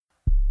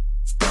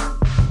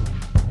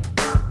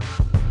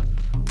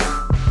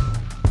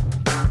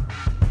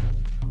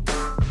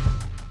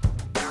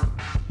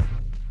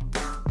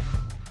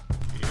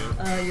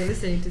You're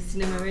listening to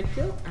Cinema Red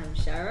Pill. I'm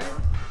Sharon,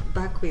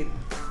 back with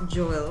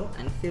Joel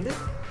and Philip.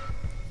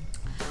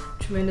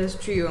 Tremendous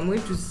trio. I'm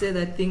going to say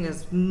that thing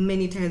as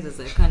many times as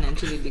I can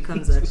until it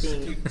becomes a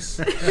thing.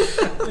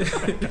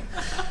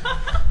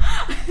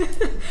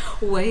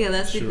 We're here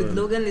last week with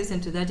Logan.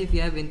 Listen to that if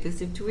you haven't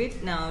listened to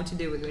it. Now,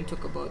 today we're going to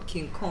talk about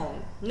King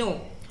Kong.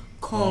 No,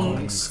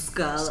 Kong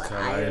Skull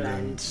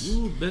Island.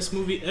 Ooh, best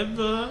movie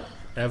ever.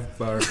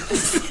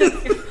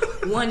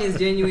 One is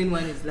genuine,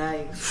 one is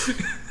lying.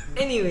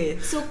 Anyway,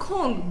 so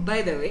Kong,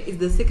 by the way, is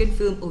the second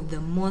film of the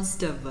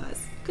Monsterverse.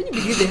 Can you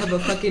believe they have a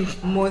fucking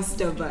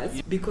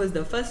Monsterverse? Because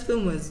the first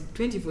film was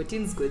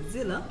 2014's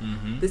Godzilla.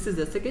 Mm-hmm. This is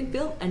the second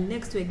film, and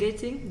next we're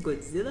getting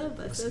Godzilla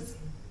versus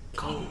King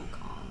Kong.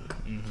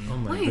 Mm-hmm. Oh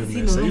my Why goodness.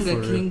 is he no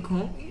longer King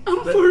Kong?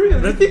 I'm That- for real.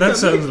 That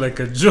sounds like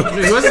a joke.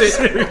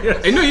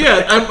 I know,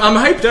 yeah. I'm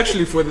hyped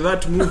actually for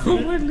that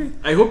movie.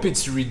 I hope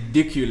it's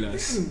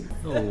ridiculous.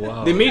 Oh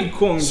wow. They made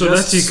Kong So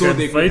just that he so can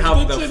they could fight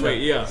have the Godzilla?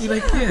 fight. Yeah. You're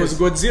like, Because yes.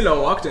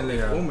 Godzilla walked and like,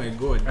 Yeah. oh my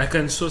god. I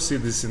can so see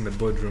this in the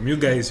boardroom. You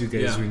guys,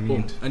 Yeah. we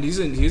need. And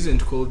he isn't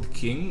called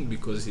King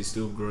because he's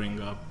still growing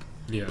up.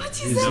 Yeah. But He's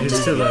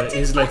he's still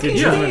he's like a fucking-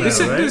 Yeah, juvenile,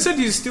 they right? said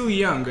he's still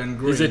young and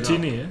growing He's a up.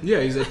 teenie, yeah? Yeah,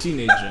 he's a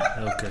teenager.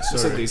 Okay, That's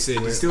what sorry. they said.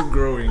 He's still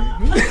growing.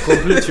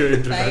 Complete your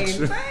Fine,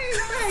 introduction.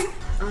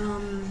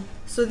 fine.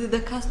 So the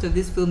cast of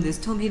this film, there's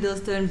Tom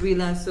Hiddleston, Brie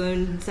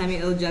Larson,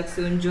 Samuel L.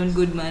 Jackson, John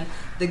Goodman,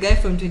 the guy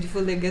from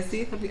 24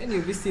 Legacy. Have any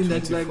of you seen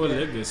that black 24 guy?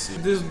 Legacy.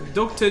 There's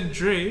Dr.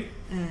 Dre.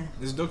 Uh,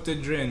 There's Dr.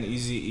 Dre and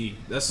Eazy-E.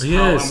 That's Yes.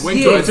 how I'm going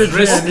Yes. to Dr.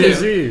 Dre address and them.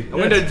 Eazy-E. I'm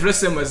going to Yes. address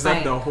them as that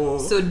fine. the whole...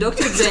 So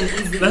Dr. Dre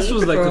is That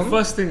was like the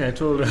first thing I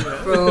told her.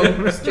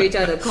 from Straight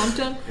Outta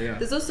Compton. Yeah.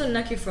 There's also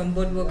Naki from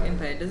Boardwalk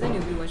Empire. Does any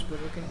of you watch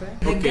Boardwalk Empire?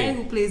 The Okay. guy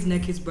who plays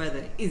Naki's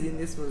brother is in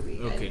this movie.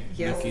 and Okay,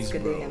 he has Naki's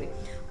Skadeng bro. in it.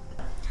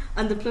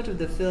 And the plot of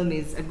the film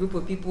is a group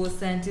of people,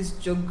 scientists,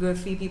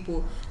 geography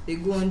people, they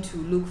go on to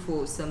look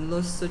for some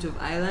lost sort of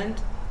island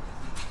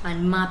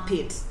and map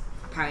it,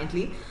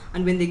 apparently.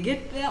 And when they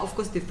get there, of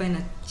course, they find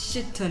a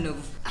shit ton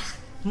of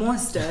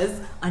monsters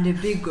and a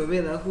big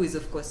gorilla who is,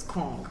 of course,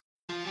 Kong.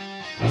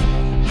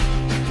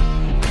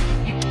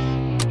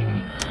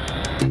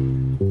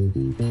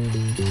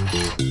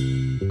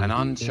 An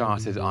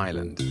uncharted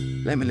island.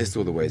 Let me list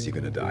all the ways you're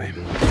gonna die.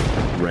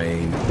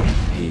 Rain,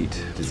 heat,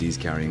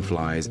 disease-carrying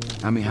flies,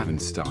 and we haven't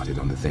started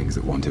on the things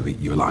that want to eat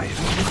you alive.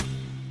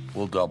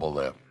 We'll double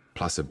that.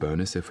 Plus a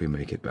bonus if we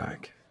make it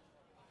back.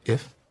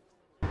 If?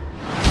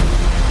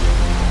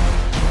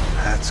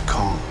 That's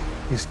Kong.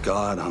 He's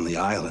God on the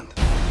island.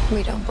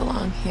 We don't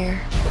belong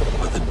here.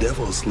 But the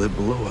devils live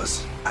below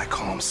us. I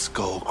call them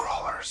skull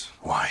crawlers.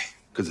 Why?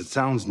 Because it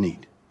sounds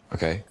neat.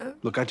 Okay.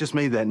 Look, I just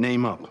made that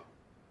name up.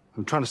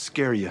 I'm trying to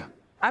scare you.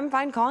 I'm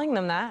fine calling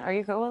them that. Are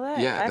you cool with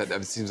it? Yeah,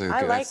 that seems like a I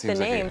good- like that seems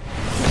the like a-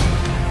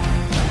 name.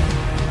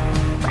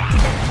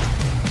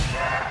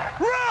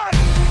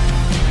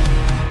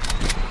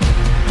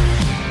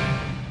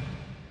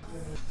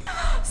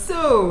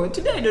 So,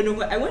 today I don't know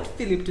what I want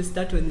Philip to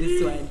start on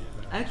this one.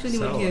 I actually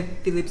want to So- hear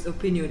Philip's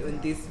opinion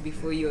on this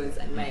before yours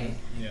and mine.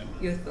 Yeah.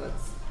 Your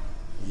thoughts.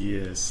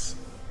 Yes.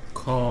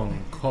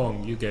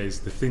 Kong, you guys,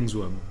 the things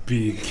were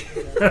big.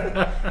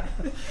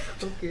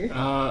 Okay.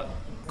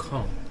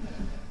 Kong.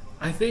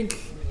 I think,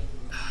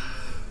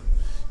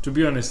 to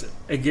be honest,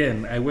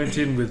 again, I went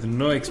in with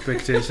no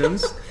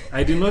expectations.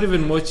 I did not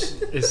even watch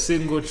a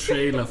single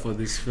trailer for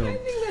this film.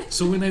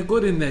 So when I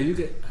got in there,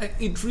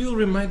 it really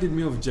reminded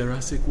me of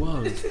Jurassic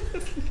World.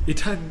 It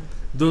had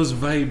those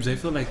vibes. I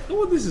felt like,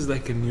 oh, this is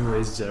like a new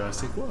age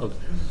Jurassic World.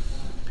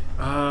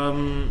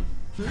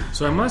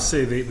 So I must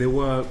say there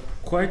were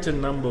quite a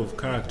number of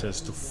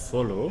characters to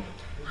follow.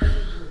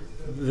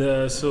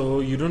 So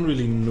you don't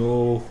really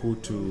know who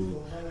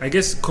to. I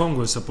guess Kong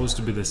was supposed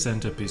to be the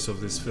centerpiece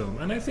of this film,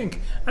 and I think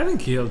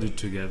he held it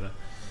together.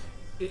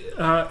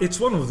 It's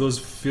one of those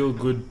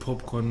feel-good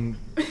popcorn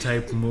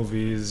type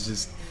movies.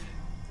 Just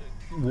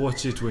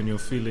watch it when you're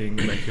feeling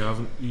like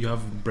you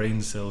have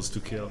brain cells to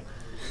kill.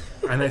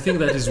 And I think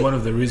that is one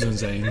of the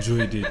reasons I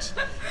enjoyed it.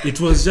 It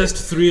was just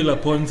thrill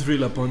upon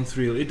thrill upon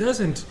thrill. It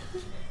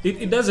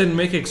doesn't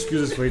make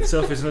excuses for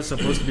itself. It's not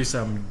supposed to be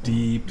some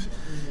deep,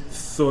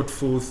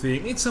 thoughtful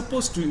thing. It's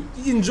supposed to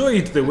enjoy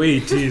it the way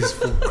it is,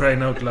 for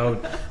crying out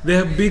loud.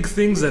 There are big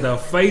things that are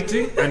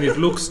fighting and it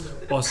looks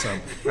awesome.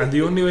 And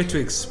the only way to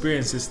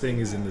experience this thing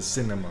is in the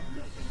cinema.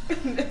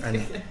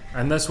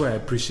 And that's why I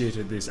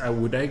appreciated this.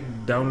 Would I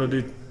download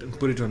it and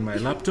put it on my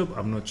laptop?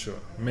 I'm not sure.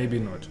 Maybe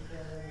not.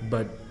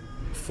 But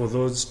for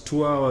those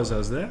 2 hours I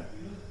was there,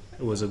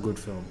 it was a good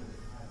film.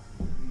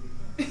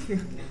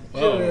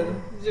 Wow.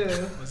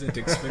 Joel. Wasn't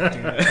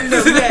expecting that. No,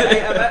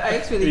 I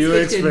actually You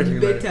were expected expecting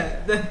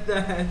better than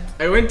that.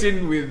 I went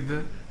in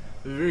with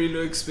very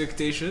low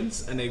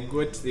expectations and I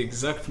got the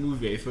exact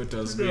movie I thought I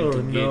was going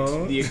to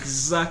get. The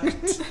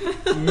exact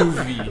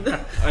movie.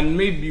 And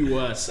maybe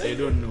worse, I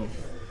don't know.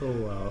 Oh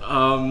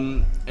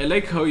wow. I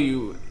like how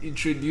you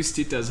introduced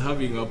it as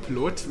having a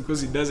plot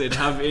because it doesn't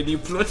have any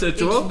plot at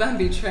all. Each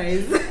Bambi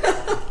tries.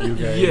 You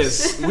guys.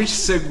 Yes, which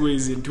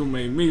segues into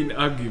my main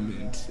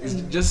argument. It's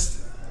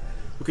just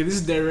okay.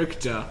 This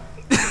director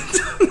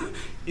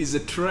is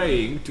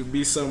trying to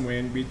be somewhere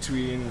in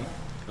between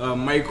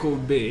Michael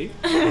Bay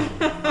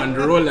and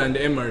Roland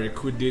Emmerich,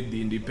 who did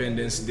the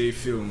Independence Day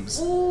films.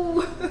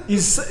 Ooh.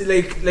 Is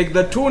like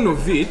the tone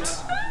of it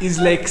is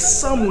like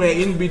somewhere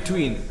in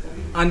between,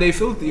 and I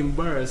felt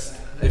embarrassed.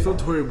 I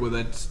felt horrible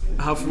that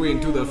halfway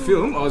into the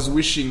film, I was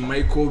wishing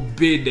Michael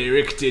Bay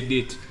directed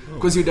it,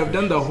 because he'd have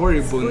done the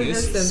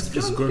horribleness.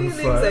 Just gone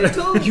far.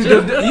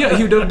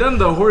 He'd have done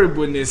the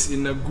horribleness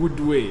in a good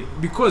way,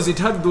 because it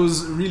had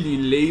those really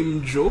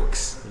lame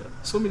jokes.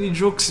 So many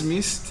jokes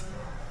missed.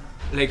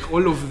 Like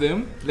all of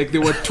them. Like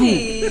there were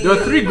there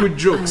were 3 good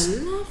jokes. I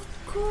love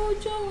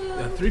Kojo.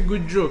 There are 3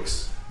 good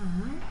jokes.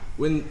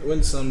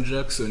 When Sam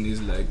Jackson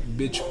is like,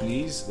 bitch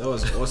please, that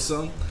was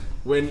awesome.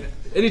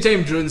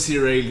 Anytime John C.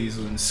 Reilly is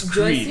on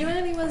screen, John C.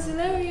 Reilly was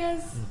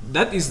hilarious.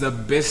 that is the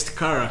best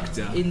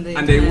character, In the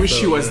and I wish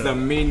he film, was the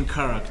main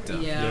character.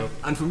 Yeah.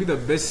 And for me, the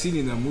best scene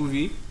in the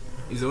movie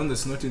is the one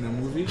that's not in the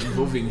movie,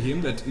 involving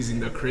him, that is in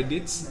the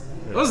credits.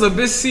 That was the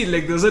best scene.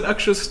 Like there's an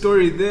actual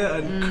story there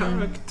and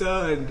character,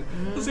 and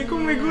I was like, oh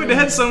my god, they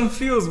had some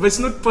feels, but it's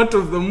not part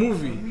of the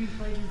movie.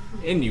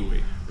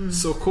 Anyway,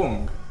 so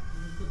Kong,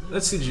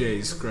 that CGI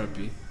is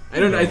crappy. I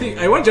don't know. I think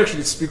I want to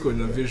actually speak on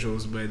the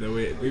visuals, by the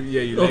way. Maybe,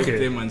 yeah, you like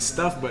them and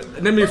stuff, but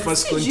let me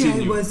first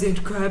continue.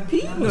 Wasn't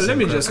crappy. No, let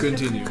me just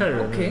continue.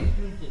 Okay.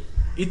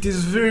 It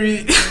is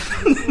very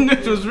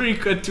it was very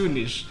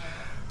cartoonish.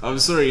 I'm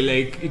sorry,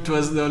 like there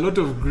were a lot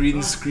of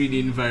green screen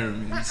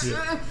environments.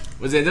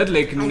 Was it that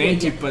like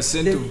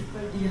 90%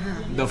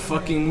 of the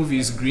fucking movie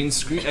is green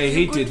screen? I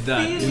hated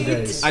that.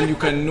 And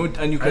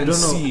you can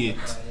see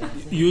it.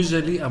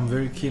 Usually I'm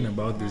very keen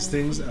about these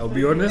things, I'll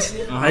be honest.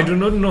 I do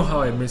not know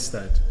how I missed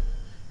that.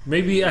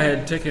 Maybe I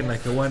had taken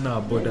like a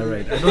 1-hour border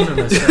ride. I don't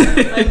understand.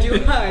 And you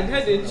had,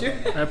 hadn't you?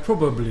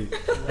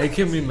 I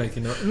came in like,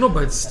 no,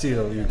 but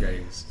still, you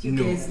guys.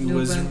 It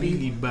was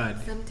really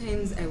bad.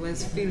 Sometimes I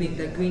was feeling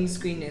the green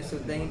screenness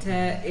of the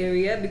entire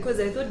area, because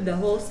I thought the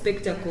whole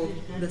spectacle,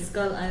 the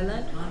Skull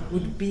Island,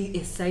 would be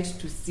a sight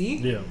to see.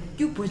 Yeah.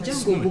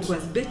 Jungle Book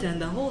was better,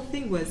 and the whole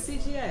thing was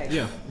CGI.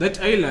 Yeah,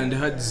 that island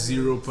had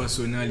zero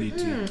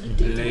personality,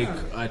 like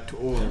at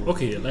all.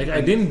 Okay, like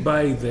I didn't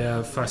buy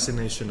their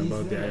fascination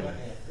about the island.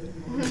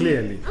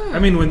 Clearly. I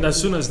mean, as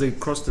soon as they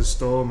crossed the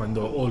storm and they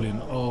were all in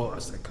awe, I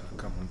was like, oh,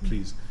 come on,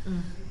 please.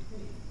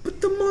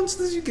 But the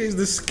monsters, you guys,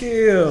 the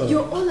scale.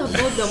 You're all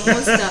about the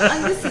monster,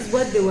 and this is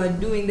what they were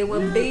doing. They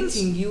were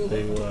baiting you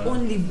to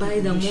only buy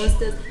the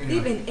monsters. They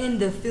even end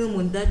the film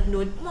on that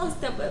note: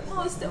 monster by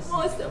monster,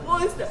 monster,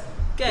 monster.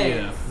 Okay.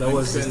 Yeah, that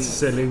was the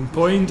selling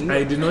point.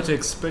 I did not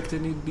expect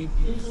any deep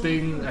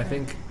thing. I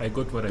think I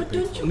got what I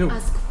paid for. Don't you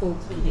ask for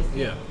it?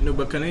 Yeah, no,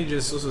 but can I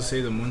just also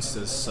say the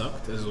monsters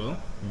sucked as well?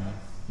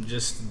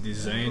 Just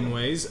design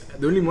wise,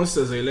 the only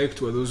monsters I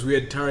liked were those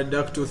weird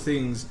pterodactyl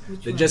things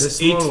that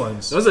just ate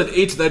ones. Those that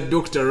ate that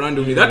doctor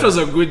randomly. That was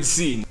a good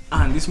scene.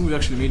 And this movie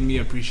actually made me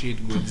appreciate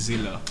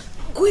Godzilla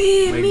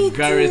by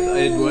Gareth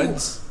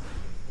Edwards.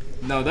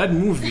 Now that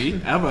movie, I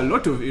have a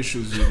lot of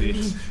issues with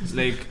it.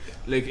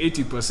 Like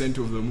 80%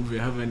 of the movie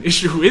I have an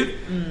issue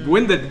with.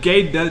 When that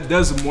guy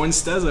does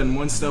monsters and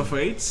monster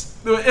fights,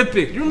 they were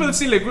epic. You remember the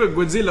scene like where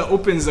Godzilla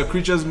opens a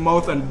creature's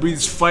mouth and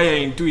breathes fire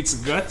into its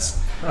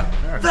guts?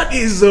 That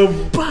is a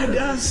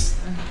badass.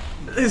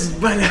 It's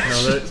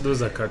badass. No,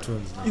 those are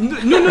cartoons.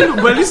 No.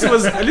 But at least it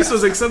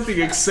was like something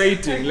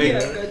exciting.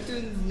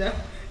 Cartoons now.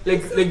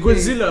 Like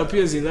Godzilla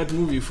appears in that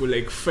movie for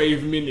like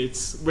 5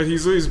 minutes, but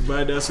he's always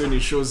badass when he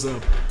shows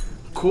up.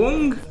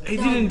 Kong, I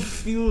didn't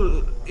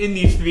feel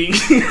anything.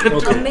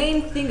 The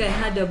main thing I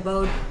had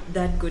about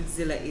that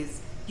Godzilla is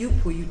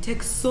you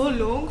take so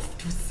long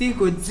to see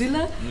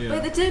Godzilla. By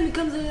the time it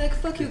comes out, like,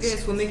 fuck you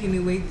guys for making me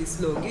wait this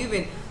long.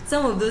 Even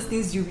some of those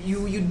things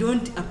you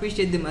don't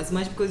appreciate them as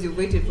much because you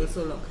waited for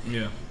so long.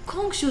 Yeah.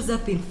 Kong shows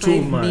up in 5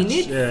 Too much.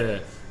 minutes. Yeah.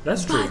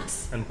 That's true,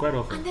 and quite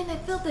often. And then I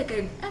felt like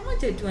I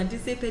wanted to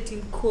anticipate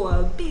him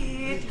a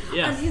bit.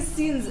 Yeah. And his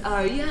scenes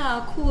are,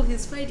 cool,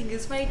 he's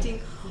fighting.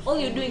 All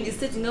you're doing is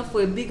setting up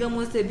for a bigger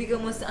monster,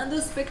 and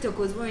those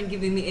spectacles weren't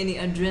giving me any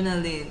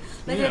adrenaline.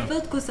 I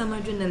felt some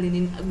adrenaline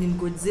in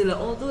Godzilla,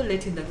 although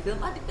late in the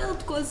film, and I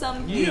felt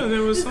some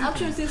there was some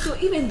action scenes. So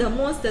even the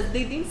monsters,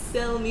 they didn't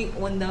sell me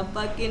on the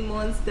fucking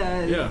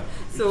monsters. Yeah.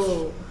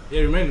 So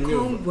reminded me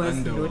Kong of was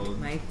Underworld not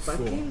my 4.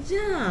 fucking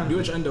jam. Do you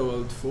watch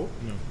Underworld 4?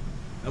 No.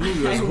 That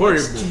movie was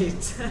horrible.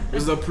 It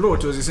was the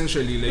plot was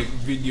essentially like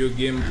video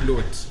game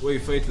plot where you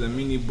fight the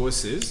mini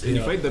bosses and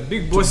you fight the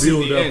big boss in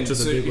the end.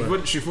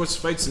 So she first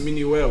fights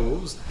mini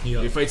werewolves,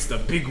 he fights the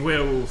big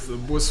werewolf, the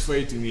boss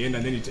fight in the end,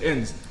 and then it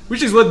ends.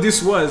 Which is what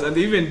this was, and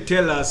they even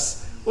tell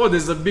us, oh,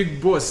 there's a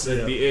big boss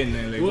at the end,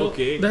 and like,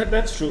 okay.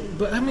 That's true.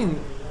 But I mean,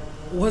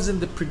 wasn't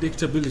the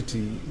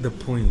predictability the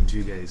point,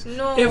 you guys?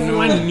 No.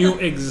 Everyone knew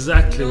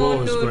exactly what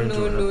was going to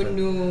happen.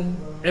 No.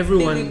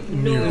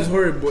 Everyone knew. It was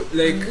horrible.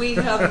 Like we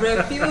have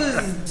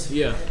refused.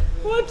 Yeah.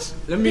 What?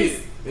 Let me.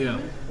 Yeah.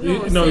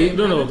 No.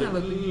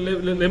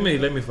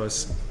 Let me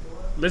first.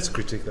 let's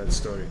critique that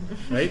story,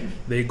 right?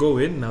 They go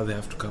in, now they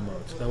have to come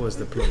out. That was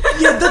the plot.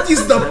 Yeah, that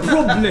is the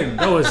problem.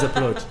 That was the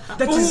plot.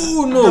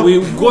 We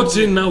got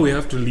in, now we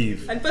have to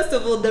leave. And first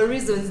of all, the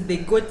reasons they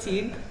got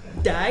in,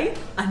 die,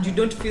 and you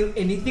don't feel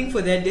anything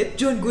for their death.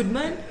 John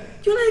Goodman,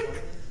 you're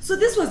like, so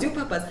this was your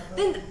purpose.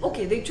 Then,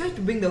 okay, they tried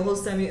to bring the whole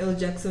Samuel L.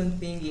 Jackson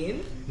thing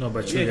in. No,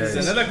 but Yeah, there's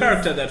another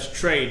character that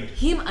tried.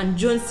 Him and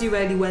John C.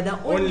 Reilly were the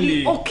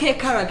only okay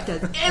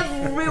characters.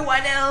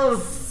 Everyone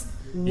else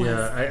was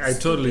I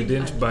totally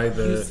didn't buy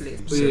the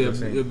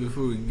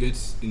Before we get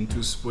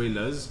into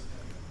spoilers,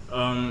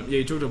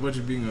 you talked about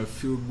it being a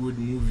feel-good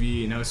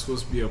movie and how it's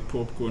supposed to be a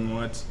popcorn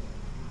what.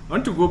 I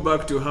want to go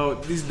back to how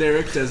these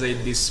directors I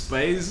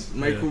despise,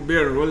 Michael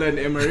Bay and Roland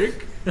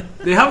Emmerich.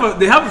 They have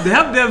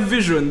their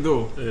vision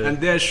though,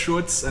 and their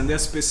shots and their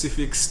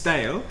specific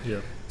style. Yeah.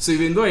 So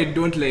even though I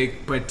don't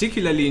like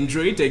particularly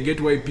enjoy it, I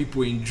get why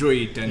people enjoy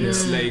it, and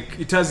it's like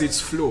it has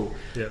its flow.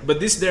 Yeah. But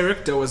this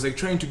director was like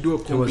trying to do a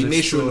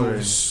combination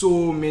of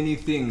so many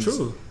things.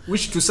 True.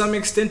 Which to some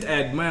extent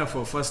I admire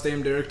for a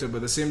first-time director, but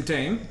at the same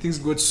time things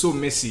got so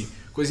messy.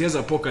 Because he has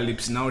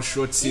Apocalypse Now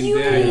shots in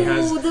there. He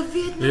has the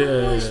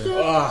Vietnam War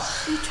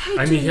stuff. He tried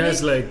and to he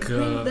has like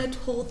bring that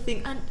whole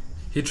thing, and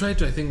he tried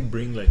to, I think,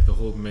 bring like the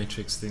whole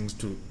Matrix things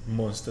to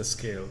monster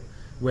scale,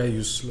 where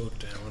you slow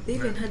down. they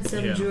even had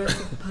some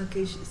Jurassic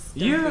Park-ish stuff.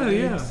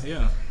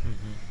 yeah.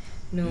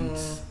 No.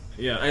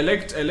 Yeah, I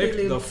liked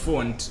the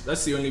font.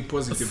 That's the only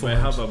positive I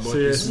have about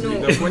this Seriously.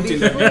 movie. The font in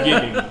the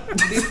beginning.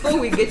 Before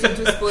we get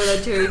into spoiler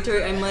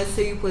territory, I must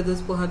say for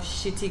those who have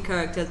shitty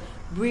characters,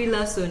 Brie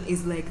Larson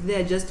is like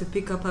there just to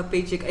pick up her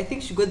paycheck. I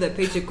think she got the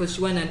paycheck because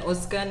she won an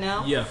Oscar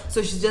now. Yeah.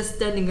 So she's just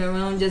standing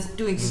around, just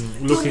doing.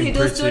 Looking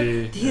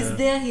pretty. He's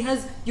there. He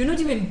has. You're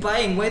not even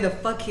buying why the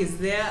fuck he's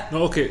there.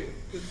 No, okay.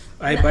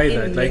 I buy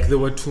that. Like there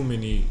were too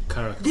many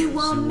characters. There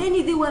were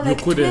many. There were You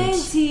like couldn't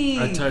 20.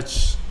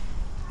 attach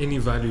any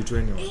value to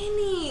anyone.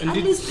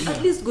 At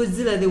least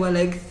Godzilla there were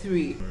like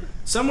 3.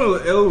 Samuel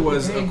L.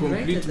 was a Right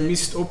complete at the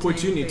missed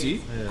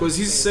opportunity because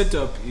his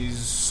setup is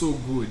so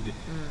good.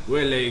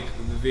 Where like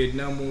the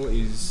Vietnam War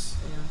is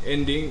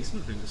ending. It's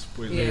not really a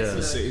spoiler.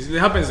 Yeah, It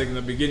happens like in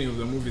the beginning of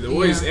the movie. The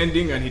war is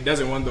ending and he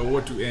doesn't want the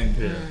war to end.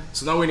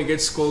 So now when he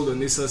gets called on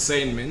these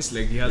assignments,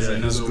 like he has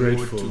another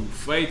war to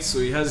fight. So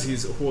he has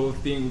his whole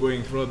thing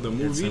going throughout the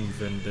movie.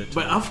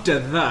 But after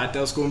that,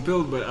 I was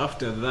compelled. But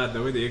after that,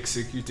 the way they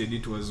executed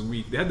it was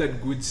weak. They had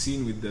that good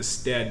scene with the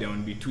stare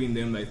down between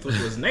them. I thought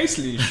was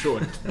nicely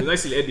shot. It was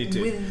nicely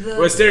edited.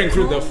 We're staring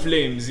through the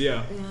flames.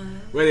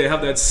 Where they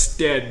have that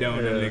stare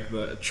down and like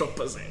the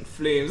choppers are in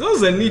flames. That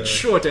was a neat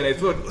shot, and I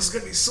thought it was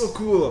gonna be so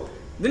cool.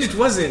 Then it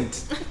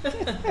wasn't.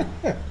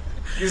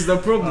 It's the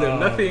problem.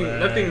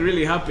 Nothing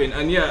really happened.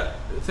 And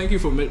thank you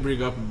for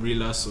bringing up Brie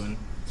Larson.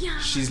 Yeah.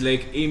 She's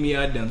like Amy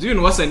Adams.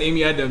 Even worse than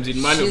Amy Adams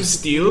in Man of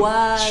Steel.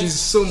 She's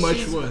so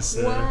much worse.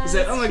 It's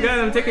like, oh my god,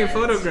 I'm taking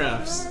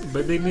photographs.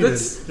 But they needed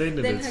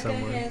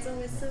someone. Hair is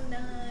always so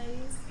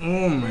nice.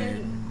 Oh my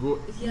god.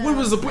 What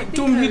was the point?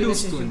 Tom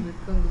Hiddleston.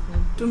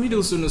 Tom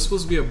Hiddleston was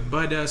supposed to be a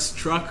badass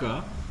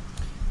trucker.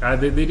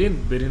 They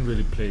didn't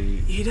really play.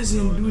 He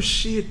doesn't do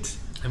shit.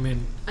 I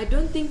mean, I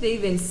don't think they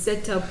even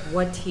set up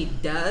what he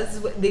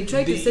does. They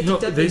tried to set it up.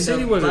 They in said the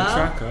he was a bar,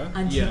 tracker,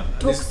 and he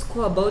talks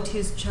about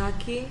his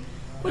tracking.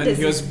 And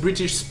he was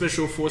British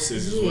Special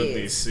Forces, is what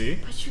they say.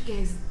 But you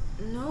guys,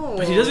 no.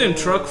 But he doesn't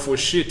track for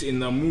shit in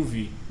the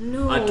movie.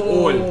 No. At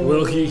all.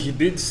 Well, he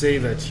did say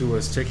that he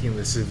was taking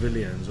the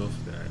civilians off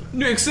the island.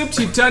 No, except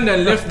he turned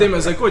and left them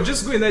as like, oh,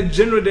 just go in that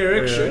general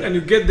direction and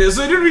you get there.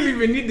 So I don't really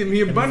even need them.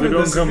 He abandoned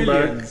the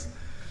civilians.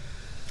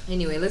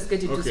 Anyway, let's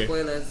get into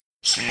spoilers.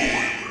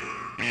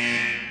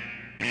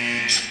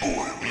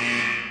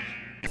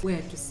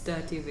 Where to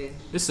start even?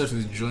 Let's start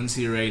with John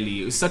C.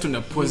 Reilly. We start on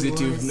a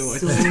positive note.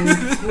 So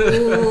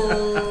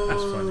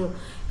cool.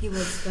 He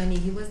was funny.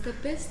 He was the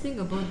best thing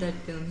about that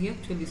film. He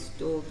actually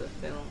stole the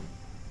film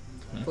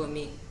for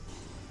me.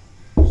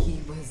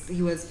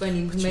 He was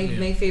funny.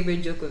 My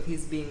favorite joke of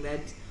his being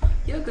that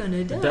you're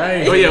gonna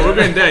die. Oh yeah, we're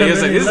gonna die. He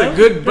was like, this is a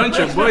good bunch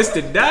of boys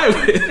to die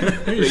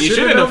with. You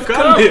shouldn't have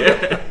come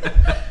here.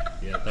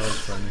 Yeah, that was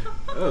funny.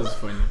 That was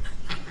funny.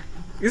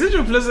 He's such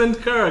a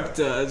pleasant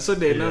character, so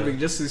dynamic,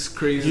 just this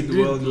crazy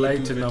world. He did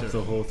lighten up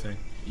the whole thing.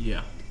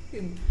 Yeah.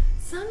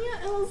 Samuel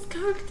L's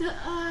character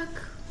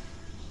arc,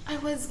 I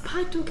was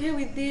part okay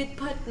with it,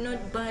 part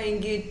not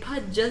buying it,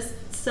 part just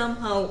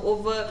somehow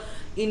over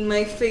in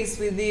my face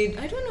with it.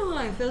 I don't know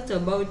how I felt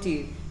about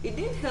it. It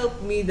didn't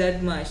help me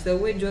that much. The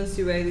way John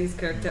C. Reilly's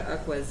character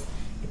arc was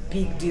a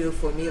big deal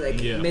for me.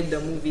 Like it made the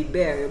movie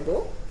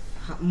bearable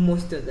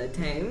most of the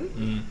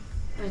time.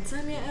 But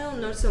Samuel L,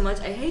 not so much.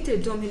 I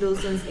hated Tom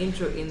Hiddleston's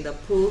intro in the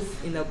pool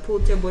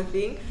table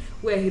thing,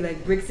 where he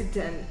like breaks it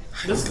and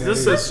that's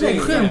the thing.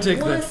 You couldn't take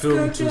that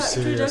film too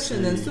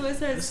seriously. And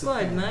Suicide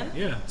Squad, man.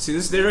 Yeah. See,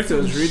 this director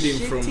was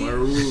reading from a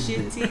rule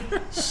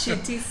book.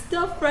 Shitty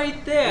stuff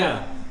right there.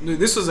 Yeah. No,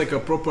 this was like a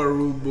proper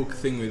rule book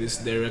thing with this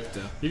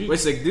director. Where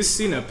it's like this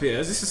scene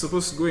appears, this is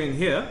supposed to go in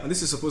here, and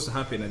this is supposed to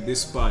happen at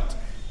this part.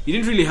 He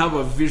didn't really have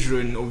a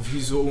vision of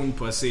his own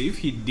per se. If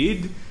he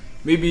did,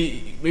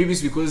 maybe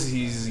it's because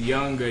he's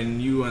young and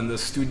new, and the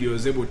studio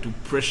was able to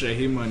pressure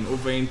him and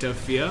over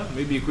interfere.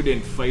 Maybe he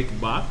couldn't fight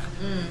back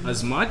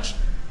as much.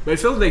 But I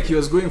felt like he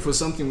was going for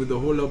something with the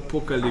whole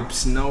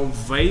Apocalypse Now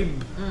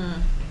vibe.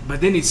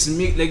 But then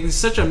it's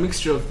such a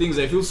mixture of things.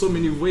 I feel so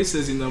many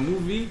voices in the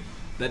movie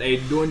that I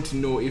don't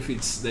know if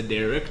it's the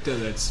director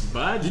that's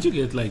bad. Did you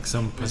get like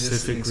some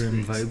Pacific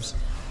Rim vibes?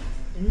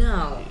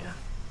 No.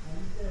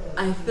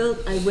 I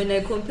felt when I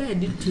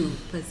compared it to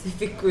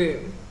Pacific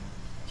Rim,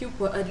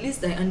 at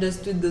least I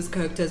understood those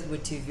characters'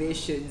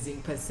 motivations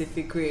in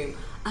Pacific Rim,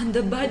 and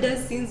the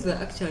badass scenes were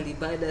actually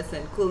badass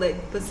and cool.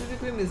 Like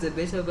Pacific Rim is a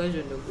better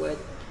version of what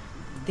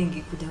I think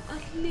it could have.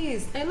 At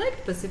least I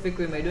liked Pacific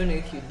Rim. I don't know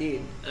if you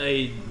did.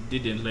 I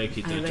didn't like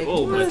it at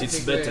all, but it's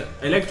better.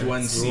 I liked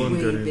one scene.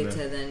 Way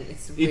better than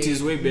it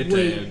is way better.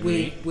 I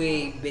agree.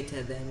 Way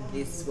better than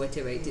this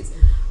whatever it is.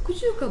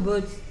 Could you talk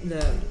about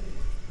the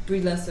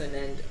Brie Larson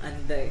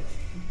and the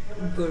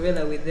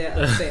gorilla with their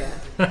affair?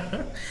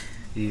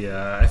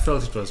 Yeah, I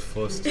felt it was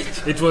forced.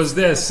 It was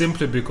there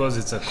simply because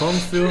it's a Kong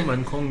film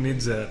and Kong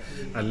needs a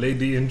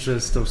lady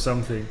interest of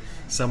something,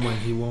 someone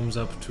he warms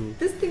up to.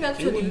 This thing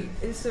actually,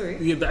 sorry.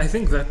 Yeah, I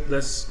think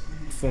that's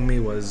for me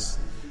was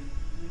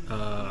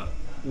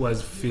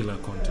filler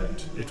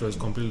content. It was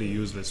completely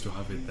useless to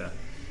have it there,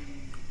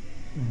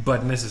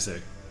 but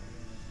necessary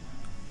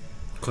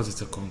because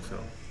it's a Kong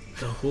film.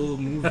 The whole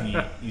movie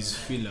is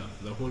filler.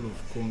 The whole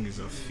of Kong is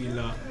a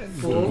filler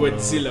for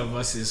Godzilla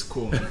versus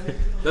Kong.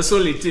 That's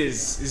all it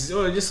is. It's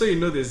just so you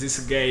know, there's this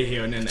guy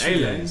here on an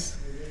island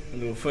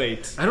and they'll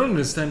fight. I don't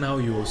understand how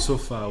you were so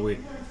far away.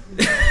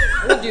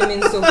 What do you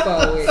mean so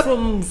far away?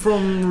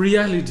 From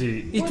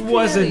reality. It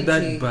wasn't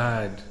that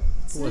bad.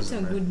 It's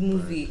not a good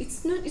movie.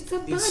 It's not. It's a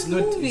bad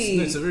movie.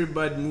 It's a very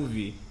bad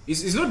movie.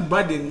 It's not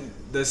bad in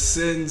the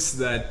sense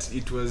that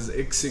it was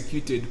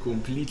executed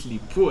completely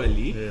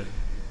poorly. Yeah.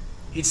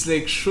 It's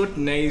like shot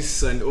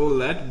nice and all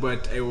that,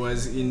 but I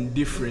was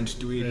indifferent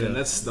to it, and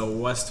that's the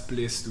worst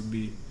place to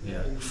be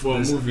for a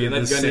movie. And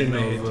that got in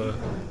my head.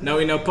 Now,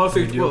 in a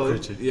perfect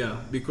world,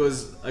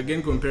 because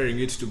again, comparing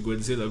it to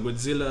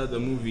Godzilla, the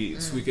movie,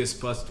 its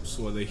weakest parts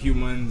were the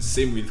humans.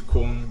 Same with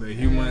Kong, the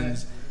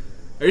humans.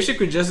 I wish I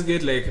could just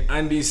get like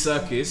Andy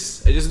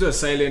Serkis. I just do a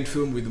silent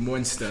film with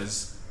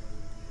monsters.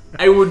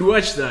 I would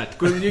watch that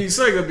because you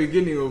saw like the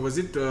beginning of was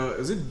it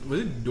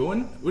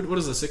Dawn? What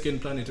was the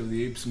second Planet of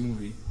the Apes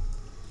movie?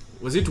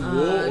 Was it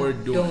War or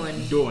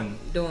Dawn? Dawn.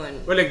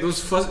 Well, like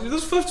those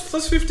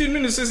first 15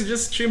 minutes is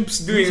just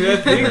chimps doing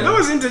that thing. That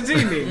was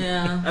entertaining.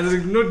 Yeah. And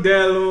there's like no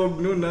dialogue,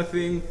 no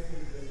nothing.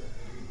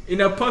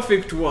 In a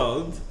perfect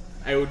world,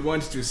 I would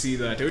want to see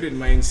that. I wouldn't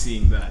mind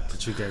seeing that.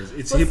 But you guys,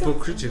 it's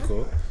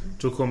hypocritical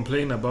to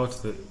complain about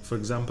for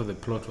example, the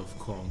plot of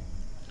Kong.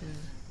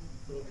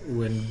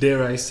 When,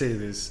 dare I say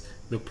this,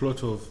 the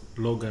plot of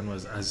Logan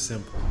was as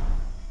simple.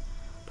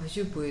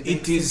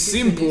 It is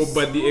simple,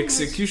 but the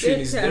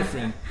execution is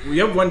different. We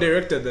have one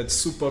director that's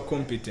super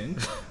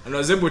competent and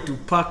was able to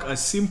pack a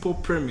simple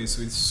premise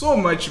with so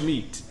much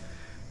meat.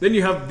 Then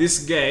you have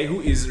this guy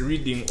who is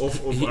reading off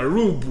of a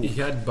rule book.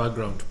 He had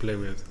background to play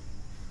with.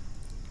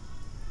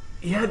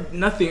 He had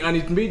nothing, and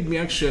it made me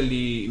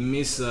actually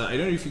miss. I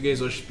don't know if you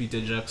guys watched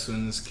Peter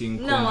Jackson's King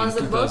Kong. No, I was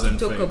about to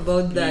talk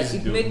about that.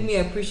 Please do. Made me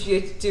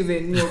appreciate it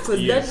even more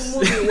because that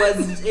movie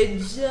was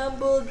a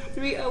jumbled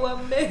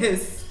 3-hour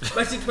mess,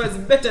 but it was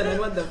better than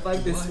what the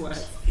fuck this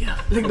was. Yeah,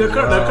 like the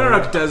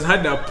characters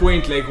had a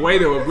point, like why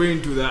they were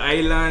going to the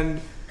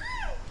island.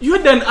 You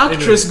had an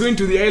actress going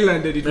to the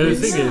island, and it made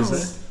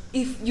sense.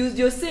 If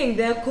you're saying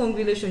their Kong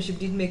relationship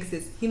didn't make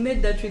sense, he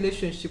made that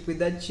relationship with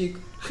that chick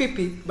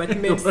creepy, but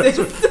it made sense.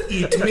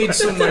 It made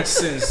so much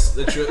sense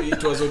that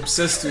it was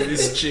obsessed with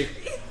this chick.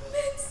 It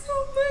made so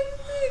much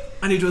sense.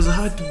 And it was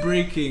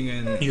heartbreaking.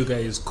 And you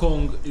guys,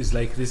 Kong is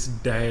like this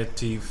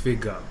deity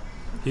figure.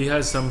 He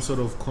has some sort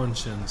of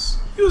conscience.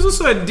 He was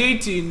also a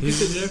deity in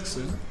Peter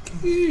Jackson.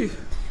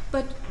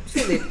 But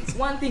Philip,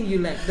 one thing you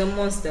like, the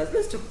monsters.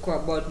 Let's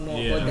talk about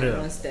the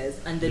monsters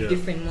and the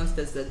different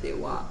monsters that they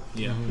were.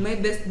 Yeah. My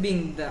best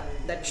being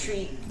the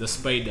tree. The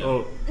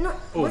spider.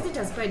 Was it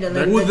a spider?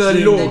 Like the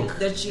log.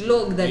 The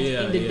log that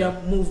ended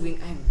up moving.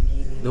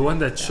 The one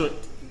that shot.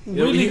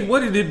 Really?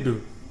 What did it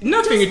do?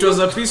 Nothing. It was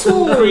a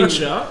peaceful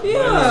creature.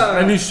 Yeah.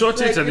 And he shot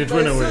it and it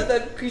went away. I saw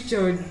that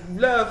creature would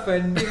laugh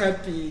and be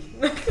happy.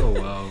 Oh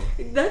wow.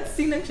 That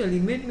scene actually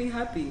made me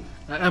happy.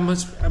 I'm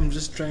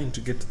just trying to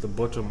get to the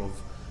bottom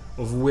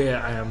of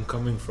where I am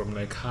coming from,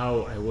 like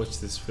how I watched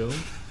this film.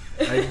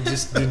 I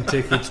just didn't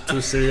take it too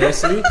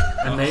seriously,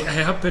 and I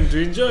happen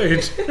to enjoy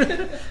it.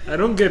 I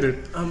don't get it.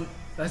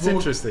 That's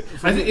interesting.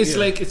 I think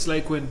it's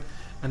like when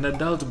an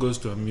adult goes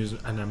to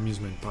an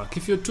amusement park.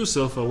 If you're too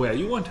self-aware,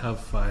 you won't have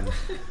fun.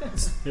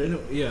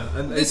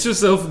 And let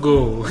yourself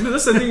go. No,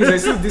 that's the thing is I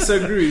still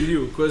disagree with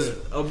you because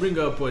I'll bring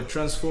up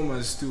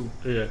Transformers 2.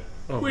 Yeah.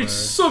 Which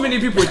so many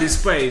people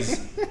despise,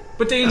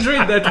 but I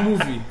enjoyed that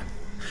movie.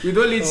 With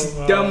all its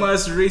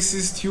dumbass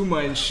racist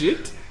humor and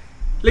shit,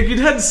 like it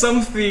had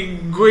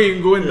something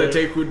going on that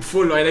I could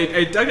follow,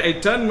 and I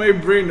turned my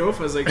brain off.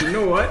 I was like, you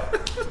know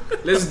what?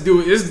 Let's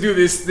do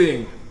this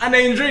thing. And I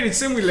enjoyed it.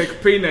 Same with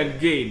like Pain and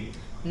Gain.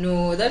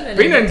 No, that one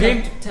Pain I and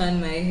Gain turned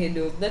my head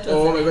off. That was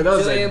oh my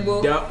god,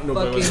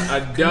 that was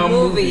a damn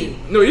movie.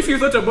 No, if you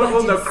thought about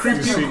all the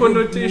creepy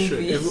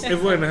connotations.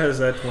 Everyone has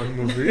that one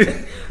movie.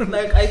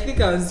 Like, I think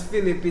I was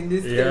Philip in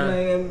this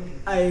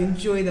film. I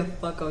enjoy the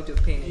fuck out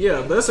of Pain. Yeah,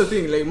 but that's the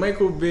thing. Like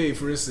Michael Bay,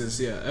 for instance,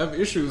 I have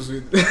issues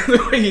with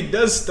the way he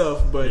does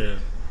stuff, but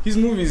his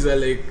movies are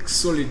like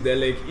solid. They're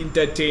like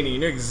entertaining. You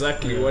know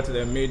exactly what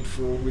they're made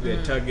for, who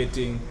they're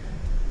targeting.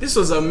 This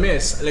was a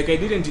mess. Like I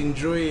didn't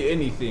enjoy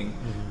anything,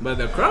 but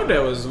the crowd I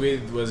was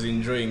with was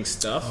enjoying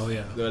stuff. Oh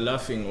yeah, they were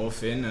laughing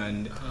often,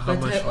 and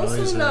but I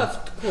also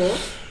laughed.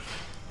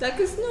 Like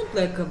it's not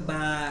like a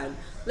bad.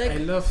 Like I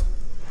laughed.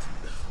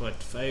 What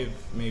 5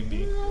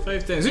 maybe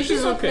 5 times, which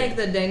is okay. Like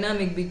the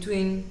dynamic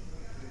between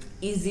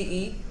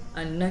Eazy-E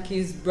and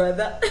Naki's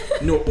brother.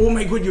 No, oh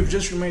my god, you've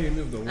just reminded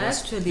me of the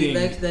worst I actually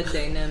liked that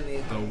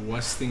dynamic. The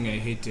worst thing I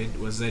hated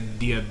was that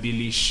Dear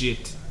Billy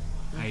shit.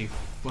 I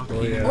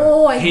fucking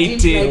I hated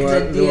didn't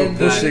like the Dear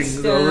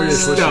Billy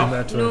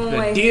stuff. No,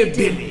 I Dear hated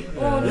Billy.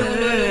 Oh no,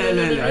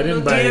 I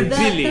didn't buy it.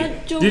 Billy.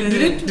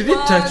 Did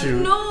it touch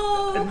you? No.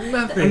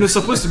 Nothing. And it was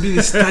supposed to be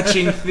this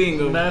touching thing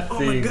of, nothing.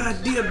 Oh my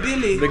god, Dear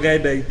Billy. The guy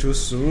died too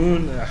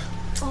soon.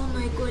 Oh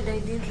my god, I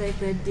didn't like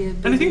that Dear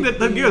Billy. And I think that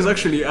guy was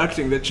actually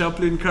acting, the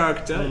Chaplin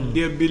character,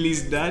 Dear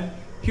Billy's dad.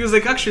 He was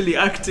like actually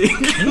acting.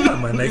 Yeah,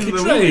 man, like he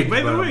tried.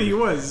 By the way, he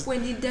was.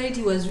 When he died,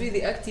 he was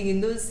really acting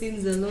in those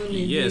scenes alone.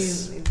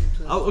 Yes.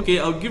 I'll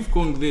give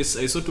Kong this.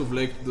 I sort of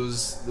liked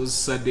those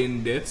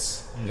sudden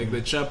deaths, like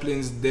the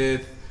Chaplin's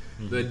death,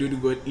 the dude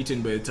who got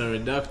eaten by the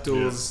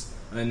pterodactyls.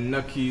 And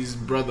Naki's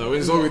brother, when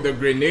he's all with the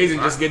grenades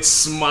and just gets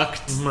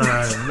smacked.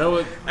 Man,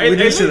 we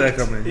didn't see that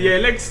coming. Yeah, I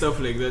liked stuff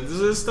like that.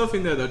 There's stuff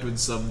in there that would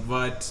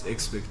subvert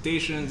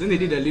expectations. And they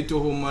did a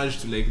little homage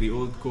to like the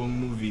old Kong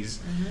movies.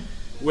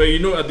 Where you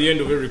know at the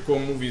end of every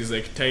Kong movie is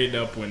like tied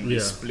up when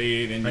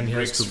displayed and he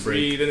breaks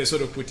free. Then they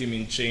sort of put him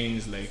in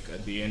chains like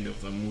at the end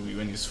of the movie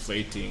when he's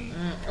fighting.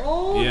 That's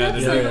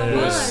an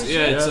homage.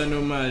 It's an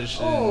homage.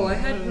 Oh, I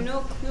had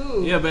no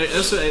clue. Yeah, but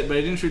also I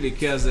didn't really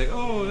care. I was like,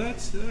 oh,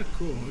 that's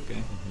cool,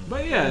 okay.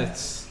 But yeah,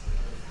 it's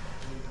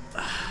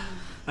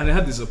and I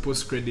had this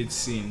post-credit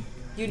scene.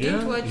 You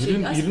didn't watch it? You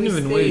didn't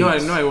even wait. No,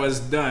 I was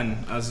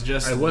done. I was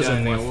just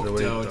done. I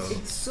walked out.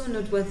 It's so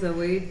not worth the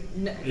wait.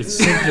 It's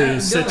simply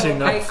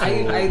setting up for.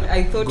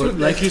 I thought God,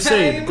 like you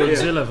said,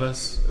 Godzilla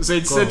vs. So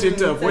it set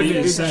it up. What did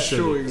it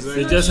show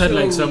exactly? They just had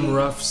like some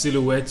rough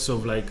silhouettes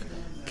of like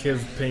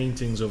cave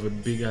paintings of a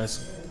big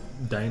ass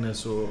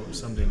dinosaur or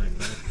something like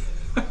that.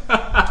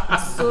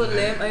 So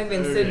lame. I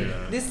even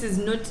said, "This is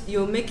not.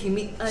 You're making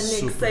me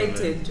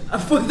unexcited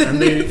for the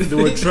and they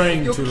were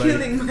trying you're to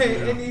killing like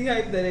my any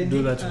hype that I do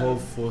did that whole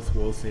fourth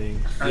wall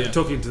thing. I'm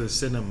talking to the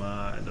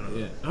cinema. I don't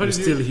know.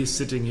 He's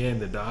sitting here in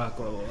the dark.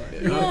 Tom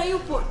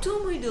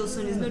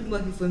Hiddleston is not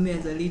working for me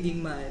as a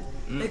leading man.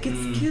 Like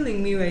it's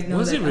killing me right now.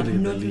 Was he really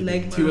not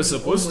liked he was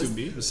supposed to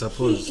be.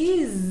 Supposed.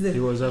 He is. He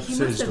was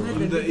obsessed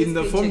in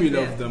the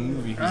formula of the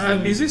movie.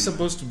 Is he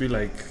supposed to be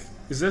like?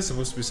 Is there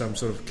supposed to be some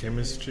sort of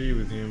chemistry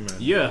with him?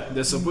 Yeah,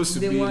 they're supposed to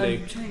be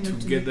like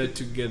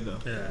together.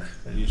 Yeah,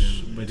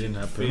 but it didn't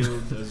happen.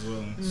 Failed as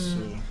well.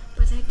 So.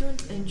 But I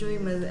don't enjoy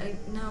him as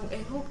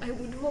I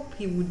would hope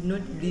he would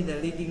not be the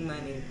leading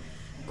man in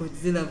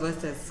Godzilla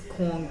vs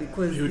Kong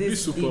because he would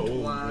this be super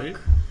old, right?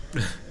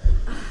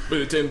 By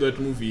the time that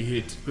movie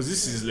hit, because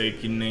this is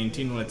like in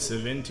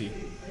 1970.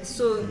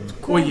 So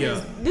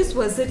this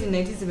was set in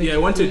 1973. I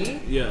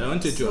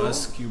wanted to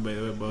ask you by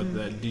the way about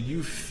that. Did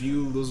you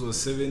feel those were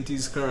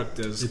 70s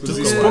characters? Because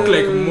they spoke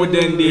like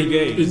modern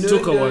day guys. It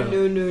took a while.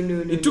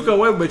 No. It took a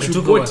while, but you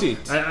got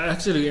it. I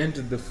actually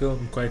entered the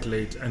film quite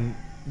late, and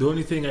the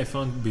only thing I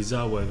found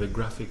bizarre were the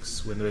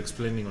graphics when they were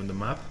explaining on the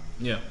map.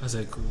 Yeah, I was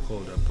like,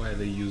 hold up, why are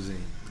they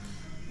using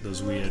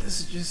those weird?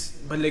 This is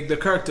just, but like the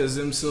characters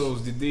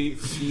themselves, did they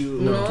feel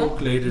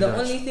the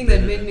only thing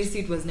that made me see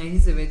it was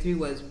 1973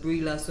 was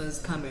Brie Larson's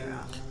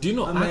camera. Do you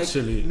know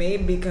actually? Like,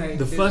 maybe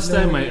the first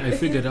time I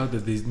figured out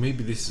that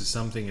maybe this is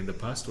something in the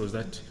past was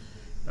that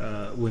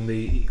when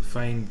they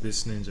find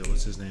this ninja,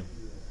 what's his name?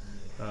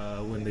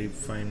 When they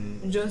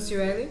find John C.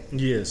 Reilly?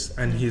 Yes,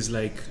 and he's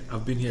like,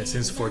 I've been here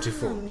since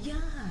 44. Yeah.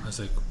 I was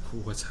like,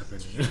 what's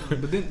happening?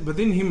 but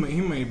then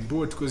him I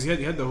bought because he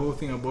had the whole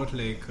thing about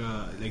like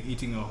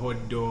eating a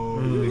hot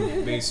dog,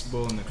 like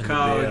baseball on the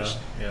couch,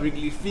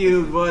 Wrigley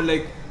Field, but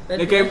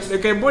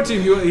I bought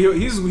him.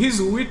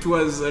 His wit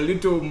was a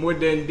little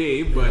modern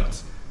day,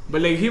 but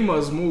like him I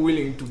was more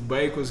willing to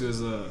buy because he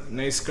was a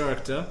nice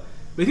character.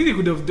 But I think they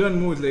could have done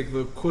more with like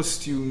the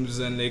costumes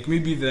and like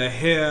maybe the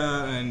hair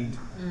and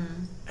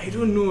I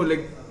don't know,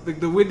 like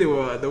the way they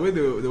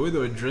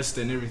were dressed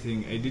and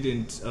everything.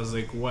 I was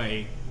like,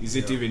 why is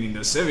it even in the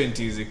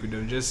 70s? They could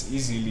have just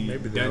easily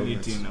done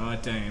it in our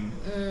time.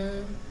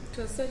 It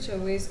was such a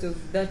waste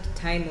of that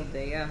time of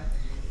the year.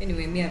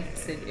 Anyway, me, I've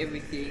said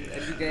everything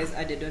that you guys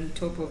added on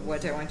top of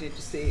what I wanted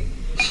to say.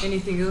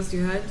 Anything else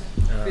you had,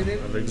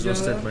 Philip? I've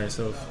exhausted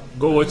myself.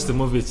 Go watch the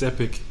movie, it's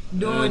epic.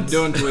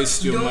 Don't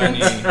waste your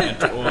money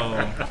at all.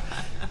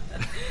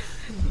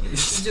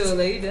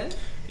 Joel, are you done?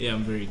 Yeah,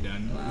 I'm very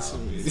done. Wow. So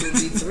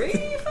it's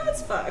really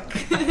fast fuck.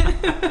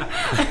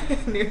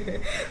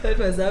 Anyway, that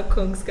was our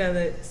Kong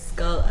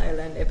Skull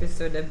Island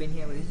episode. I've been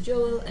here with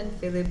Joel and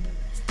Philip.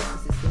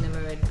 This is Cinema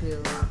Red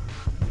Pill.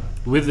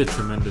 With the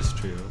tremendous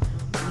trio.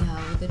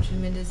 Yeah, with the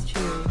tremendous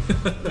trio.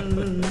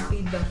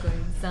 Feedback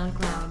on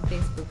SoundCloud,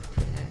 Facebook,